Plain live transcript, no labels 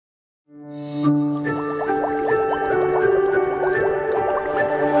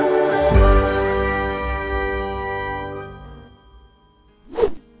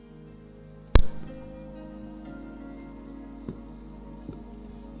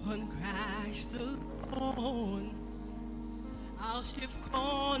upon Christ alone, our chief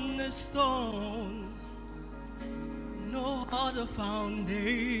cornerstone. No other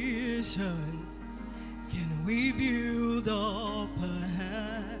foundation can we build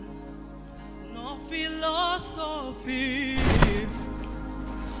upon, no philosophy,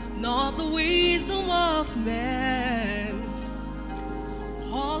 not the wisdom of man.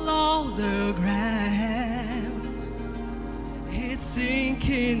 All other ground, it's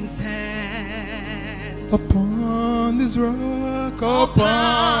sinking sand. Upon this rock,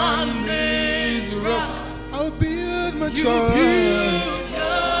 upon this rock, I'll build my church,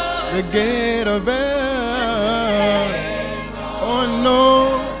 the gate of hell. Oh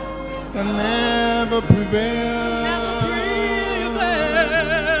no, can never prevail.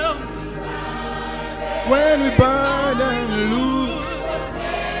 When we bind and loose,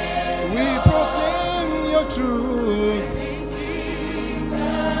 we proclaim your truth.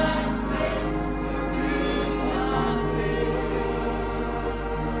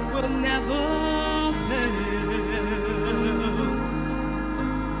 We'll never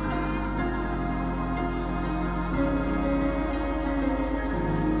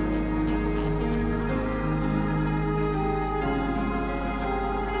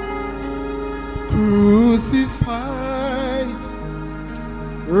crucified,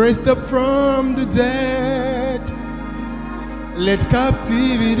 raised up from the dead, let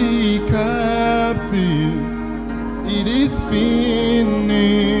captivity captive, it is finished.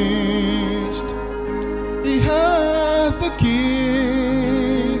 He has the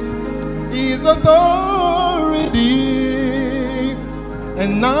keys, his authority,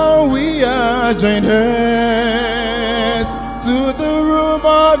 and now we are joined heirs to the room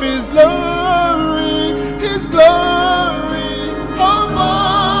of his glory, his glory.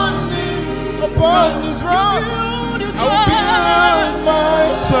 Upon this rock, I'll build my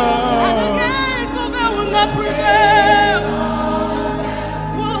church. And the gates of hell will not prevail,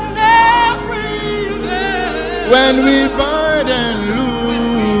 will not prevail. When we bind and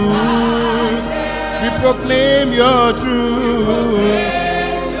loose, we proclaim your truth.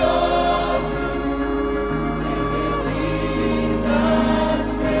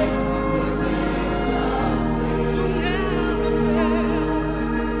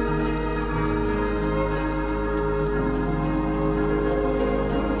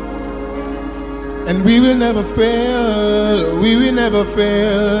 And we will never fail, we will never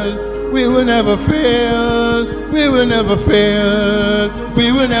fail, we will never fail, we will never fail,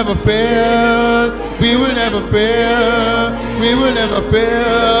 we will never fail, we will never fail, we will never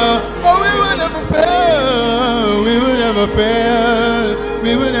fail, oh we will never fail, we will never fail,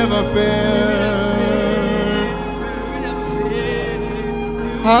 we will never fail.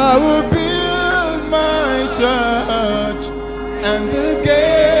 I will build my church, and the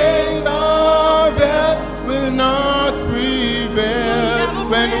gate of hell will not prevail.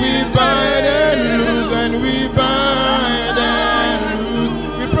 When we bind and loose, when we bind and loose,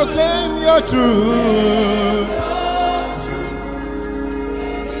 we proclaim your truth.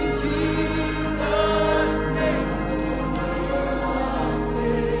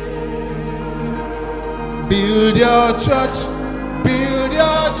 Build your church, build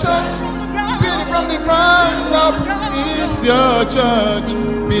your church, build it from the ground up. It's your church.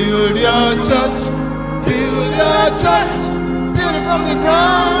 Build your church, build your church, build it from the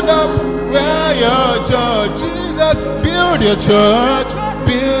ground up. Where your church, Jesus, build your church,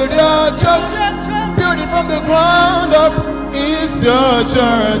 build your church, build it from the ground up. It's your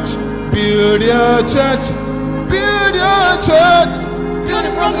church. Build your church, build your church, build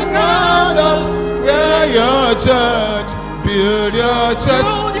it from the ground up. Where your church, build your church,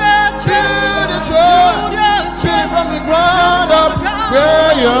 build your church, build it from the ground up.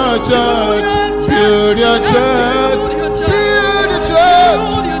 Where your church, build your church, build your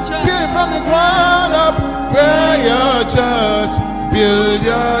church, build it from the ground up. Where your church, build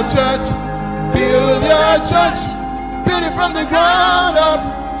your church, build your church, build it from the ground up.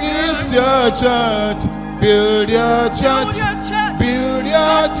 It's your church. Build your church, build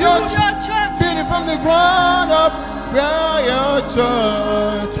your church, build it from the ground up. Where your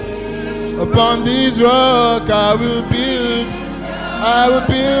church. Upon this rock I will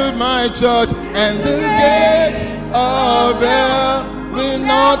build my church, and the gate of hell will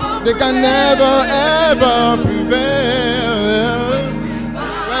not, they can never ever prevail.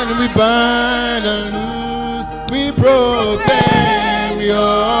 When we bind and loose, we proclaim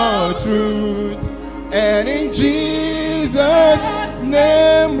your truth, and in Jesus'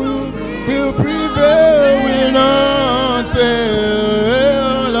 name will prevail, will not fail.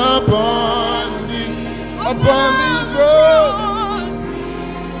 Upon this road,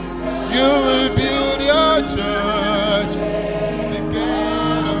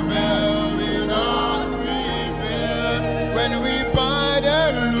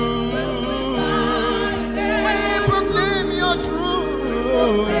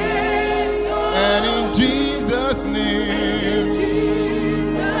 And in Jesus' name,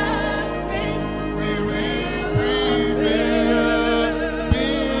 we will prevail.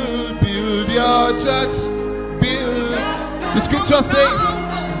 Build your church. Build. The scripture says,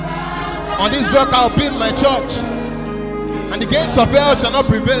 on this rock I'll build my church, and the gates of hell shall not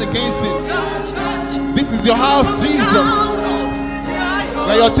prevail against it. This is your house, Jesus.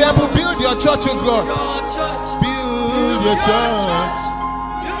 Now your temple, build your church, oh God. Build your church.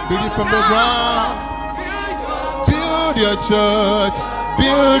 Build it from the ground. Build your church.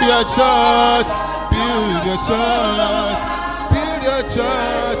 Build your church. Build your church. Build your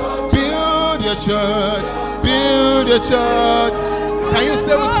church. Build your church. Build your church. Can you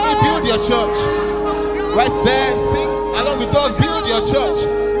say with me, build your church? Right there, sing along with us, build your church.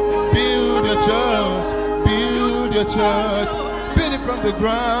 Build your church. Build your church. Build it from the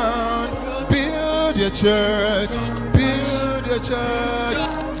ground. Build your church. Build your church.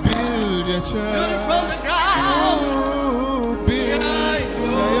 Build your church. From the ground. Build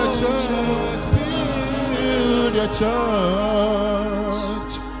your church. Build your church.